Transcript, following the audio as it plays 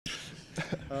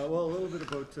Well, a little bit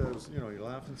about you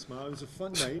laugh and smile. It was a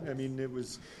fun night. I mean, it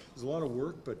was a lot of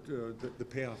work, but the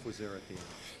payoff was there at the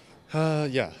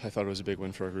end. Yeah, I thought it was a big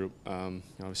win for our group.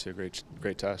 Obviously, a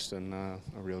great test and a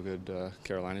real good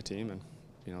Carolina team, and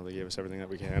they gave us everything that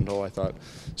we can handle. I thought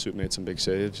Soup made some big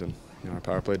saves, and our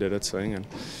power play did its thing, and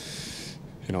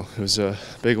it was a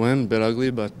big win, a bit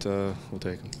ugly, but we'll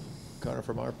take them. Connor,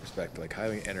 from our perspective, like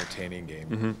highly entertaining game.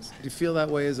 Mm-hmm. Do you feel that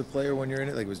way as a player when you're in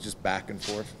it? Like it was just back and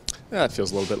forth? Yeah, it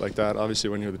feels a little bit like that. Obviously,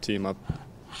 when you're the team up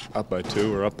by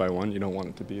 2 or up by 1, you don't want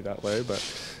it to be that way. But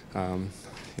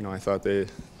I thought they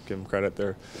give them credit.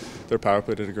 Their power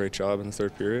play did a great job in the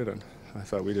third period, and I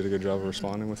thought we did a good job of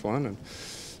responding with one.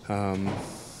 And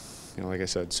like I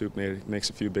said, Soup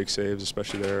makes a few big saves,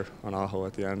 especially there on Aho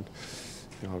at the end.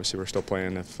 Obviously, we're still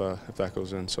playing if that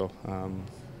goes in. So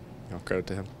credit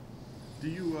to him. Do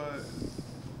you,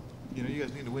 you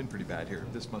guys need to win pretty bad here.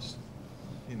 This must,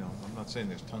 I'm not saying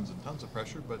there's tons and tons of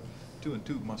pressure, but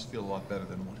 2-2 must feel a lot better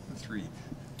than 1-3.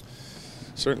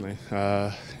 Certainly.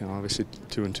 Obviously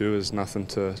 2-2 is nothing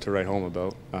to write home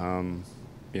about,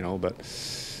 but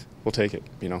we'll take it,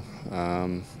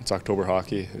 It's October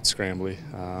hockey, it's scrambly.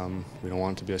 We don't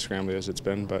want it to be as scrambly as it's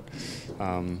been, but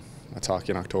that's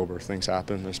hockey in October. Things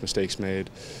happen, there's mistakes made.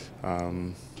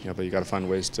 But you got to find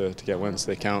ways to get wins.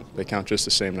 They count just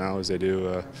the same now as they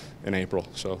do in April.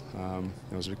 So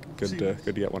it was good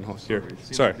to get one home here.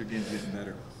 Sorry. Like your game's getting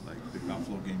better. Like the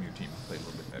Buffalo game, your team played a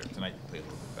little bit better. Tonight, you played a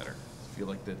little bit better. Feel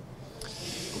like that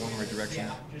going in the right direction?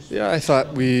 Yeah, I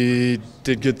thought we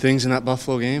did good things in that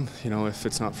Buffalo game. If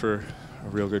it's not for a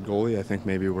real good goalie, I think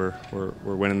maybe we're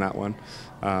winning that one.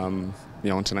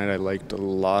 And tonight I liked a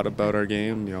lot about our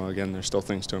game. Again, there's still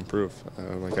things to improve.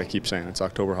 Like I keep saying, it's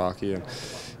October hockey, and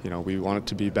we want it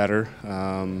to be better.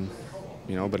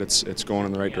 But it's going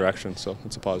in the right direction, so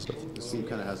it's a positive. This team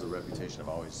kind of has a reputation of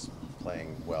always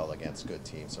playing well against good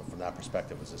teams. So from that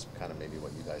perspective, was this kind of maybe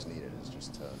what you guys needed? Is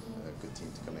just a good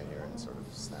team to come in here and sort of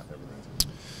snap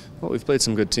everything? Well, we've played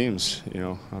some good teams.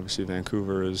 Obviously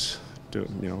Vancouver is. They're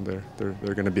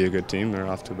going to be a good team. They're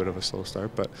off to a bit of a slow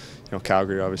start, but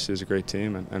Calgary obviously is a great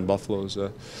team, and Buffalo's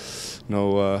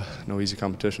no easy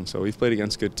competition. So we've played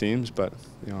against good teams, but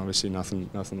obviously nothing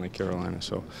like Carolina.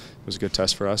 So it was a good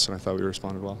test for us, and I thought we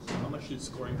responded well. How much did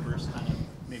scoring first kind of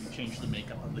maybe change the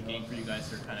makeup of the game for you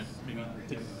guys, or kind of maybe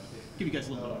to give you guys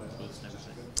a little boost?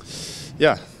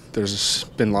 Yeah, there's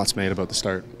been lots made about the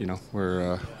start. We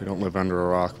don't live under a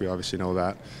rock. We obviously know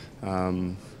that.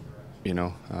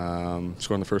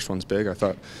 Scoring the first one's big. I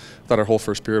thought our whole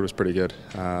first period was pretty good,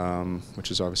 which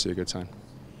is obviously a good sign.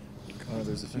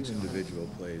 There's a few individual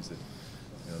plays that,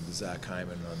 the Zach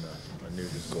Hyman on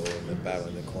Nugent's goal and then battle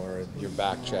in the corner, your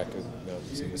back check,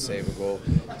 to save a goal.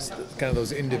 It's kind of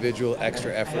those individual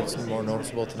extra efforts more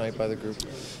noticeable tonight by the group.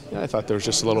 Yeah, I thought there was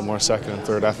just a little more second and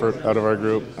third effort out of our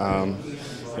group.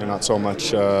 Not so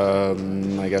much,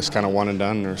 I guess, kind of one and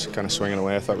done or kind of swinging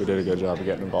away. I thought we did a good job of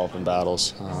getting involved in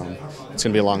battles. It's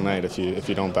going to be a long night if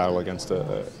you don't battle against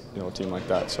a team like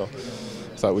that. So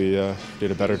I thought we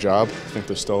did a better job. I think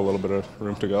there's still a little bit of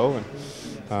room to go, and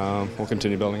we'll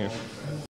continue building it.